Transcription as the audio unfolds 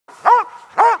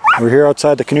We're here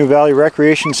outside the Canoe Valley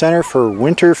Recreation Center for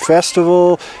Winter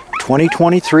Festival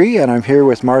 2023, and I'm here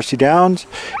with Marcy Downs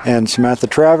and Samantha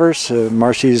Travers.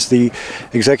 Marcy is the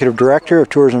Executive Director of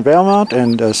Tourism Valemount,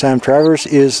 and Sam Travers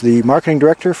is the Marketing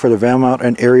Director for the Valemount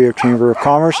and Area Chamber of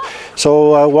Commerce.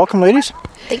 So welcome, ladies.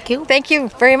 Thank you. Thank you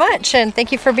very much, and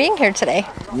thank you for being here today.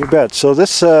 You bet. So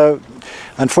this,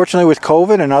 unfortunately with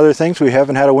COVID and other things, we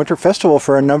haven't had a winter festival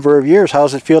for a number of years. How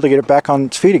does it feel to get it back on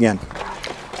its feet again?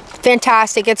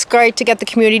 Fantastic. It's great to get the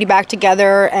community back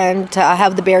together and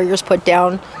have the barriers put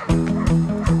down.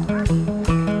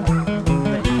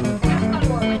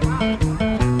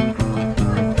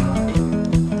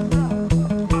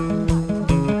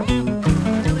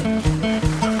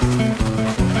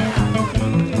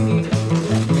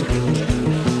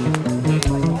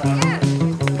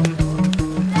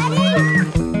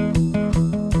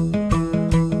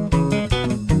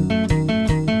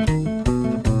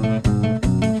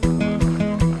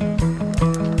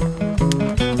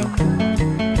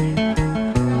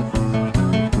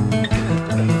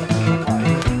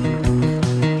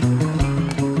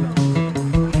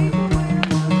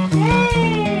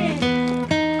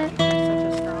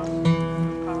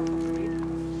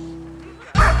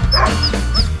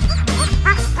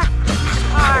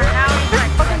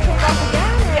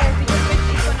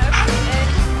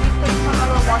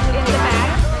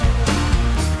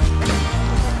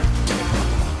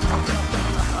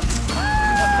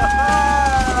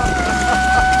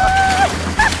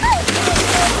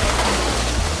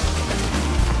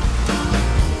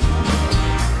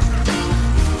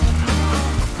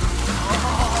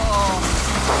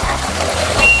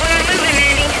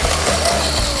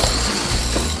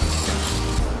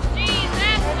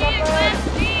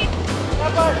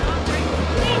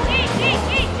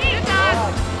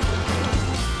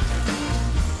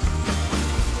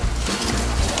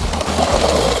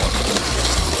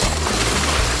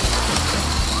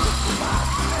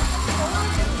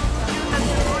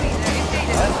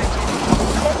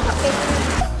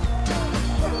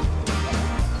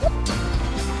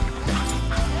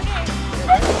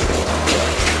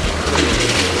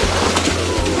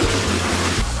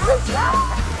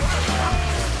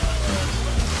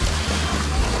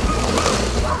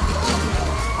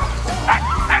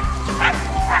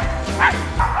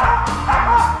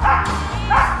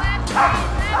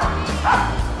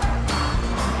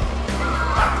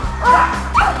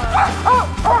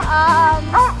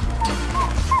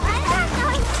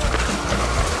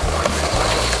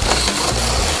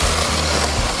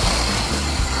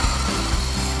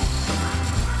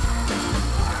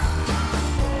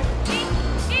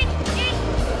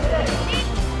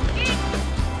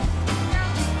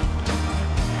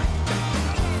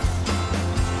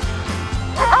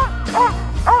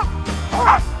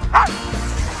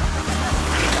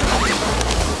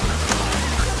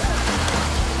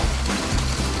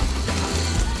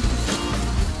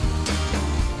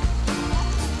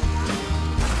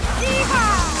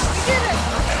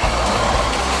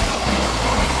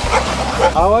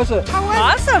 How was it?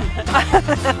 Awesome!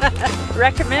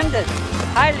 Recommended.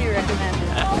 Highly recommended.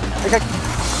 Okay.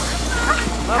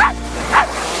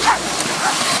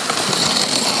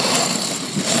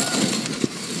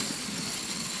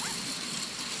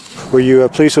 Were you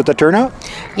pleased with the turnout?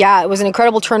 Yeah, it was an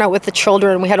incredible turnout with the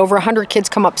children. We had over 100 kids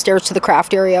come upstairs to the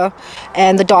craft area,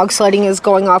 and the dog sledding is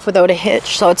going off without a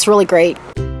hitch, so it's really great.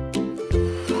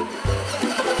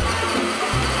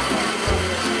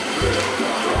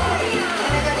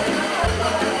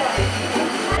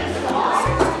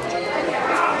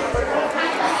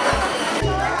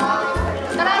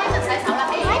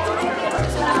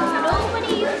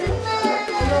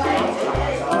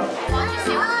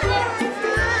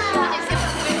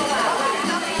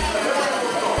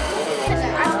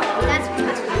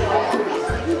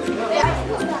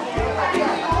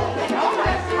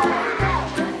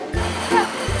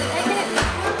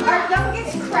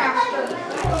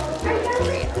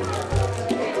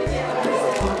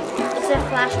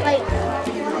 Flashlight.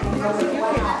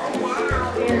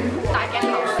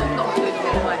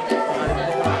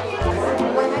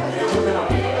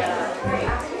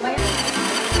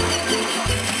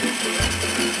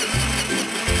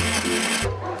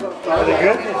 Are they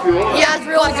good? Yeah, it's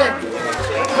really good.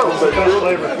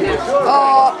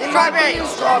 Strawberry.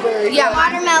 Strawberry. Yeah,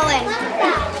 watermelon.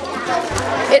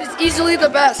 It is easily the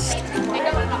best.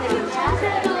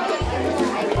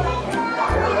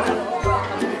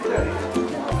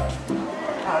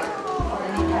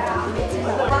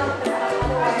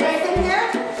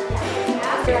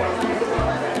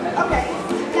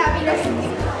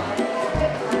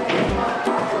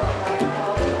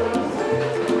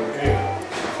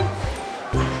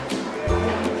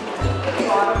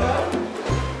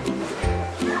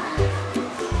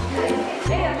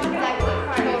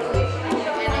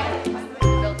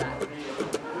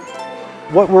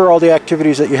 what were all the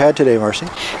activities that you had today, Marcy?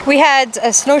 We had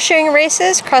snowshoeing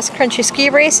races, cross-country ski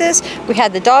races. We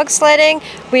had the dog sledding.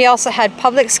 We also had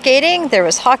public skating. There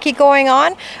was hockey going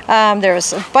on. There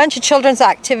was a bunch of children's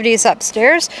activities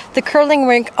upstairs. The curling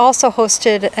rink also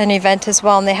hosted an event as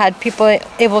well, and they had people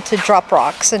able to drop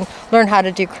rocks and learn how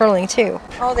to do curling too.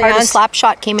 Oh, the slap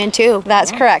shot came in too.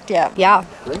 That's correct, yeah. Yeah.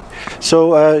 Great.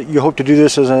 So you hope to do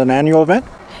this as an annual event?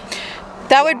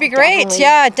 That would be great. Definitely.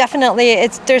 Yeah, definitely.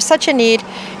 There's such a need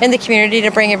in the community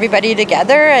to bring everybody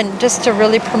together and just to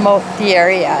really promote the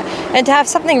area. And to have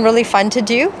something really fun to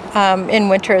do in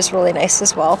winter is really nice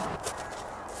as well.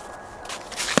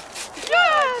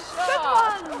 Yes, good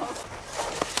one.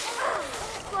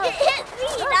 It hit me.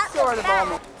 That's sort of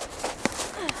almost.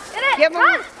 Give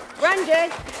him. Run, Jay.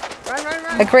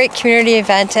 Run. A great community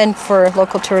event and for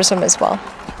local tourism as well.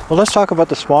 Well, let's talk about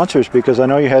the sponsors, because I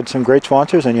know you had some great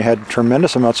sponsors and you had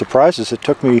tremendous amounts of prizes. It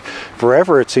took me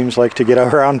forever, it seems like, to get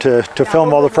around to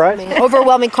film all the prizes.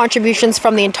 Overwhelming contributions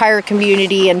from the entire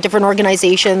community and different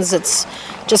organizations. It's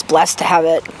just blessed to have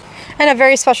it. And a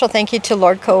very special thank you to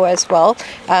Lordco as well.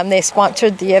 They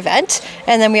sponsored the event.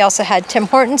 And then we also had Tim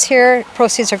Hortons here.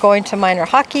 Proceeds are going to minor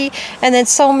hockey. And then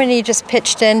so many just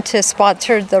pitched in to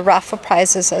sponsor the raffle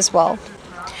prizes as well.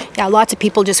 Yeah, lots of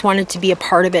people just wanted to be a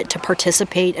part of it, to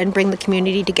participate and bring the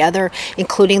community together,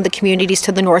 including the communities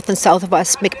to the north and south of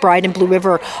us. McBride and Blue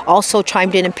River also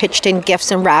chimed in and pitched in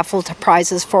gifts and raffle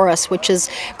prizes for us, which is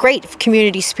great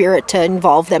community spirit to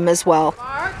involve them as well.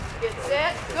 Mark, get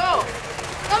set, go.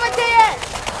 Come on, Ted.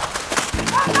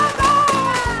 Go, go, go.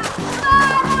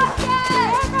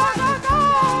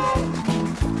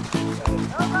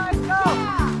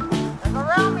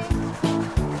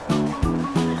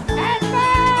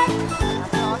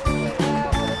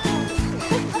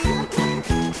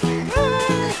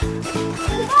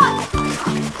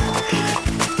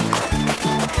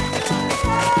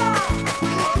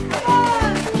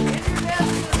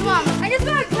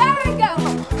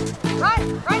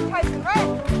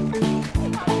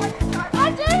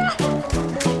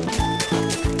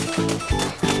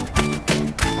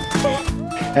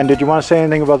 And did you want to say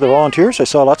anything about the volunteers? I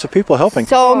saw lots of people helping.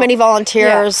 So many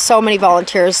volunteers, so many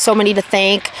to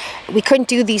thank. We couldn't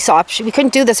do these options. We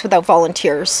couldn't do this without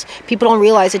volunteers. People don't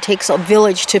realize it takes a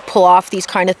village to pull off these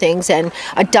kind of things, and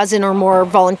a dozen or more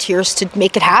volunteers to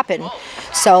make it happen.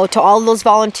 So to all those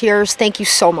volunteers, thank you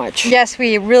so much. Yes,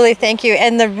 we really thank you.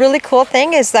 And the really cool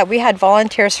thing is that we had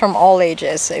volunteers from all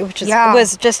ages, which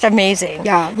was just amazing.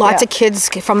 Yeah, lots of kids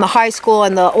from the high school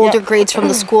and the older grades from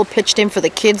the school pitched in for the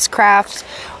kids' crafts.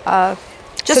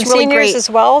 Just some really seniors great as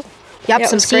well. Yep,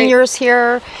 some seniors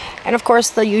here, and of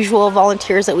course the usual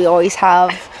volunteers that we always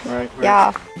have. Right.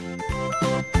 Yeah.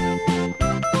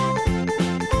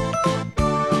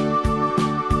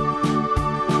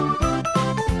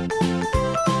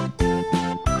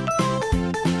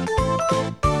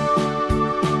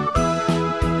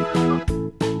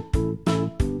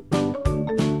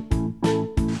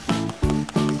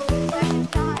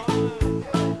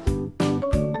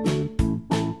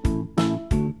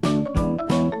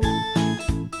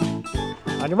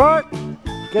 On your mark,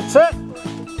 get set,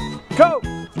 go! Do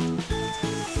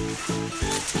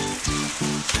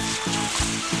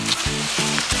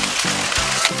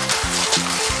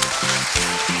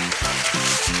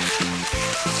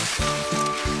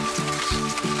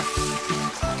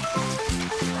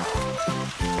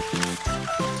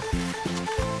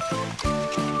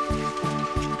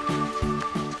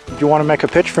you want to make a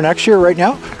pitch for next year right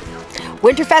now?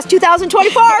 Winterfest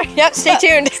 2024! Yep, stay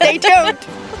tuned. Stay tuned.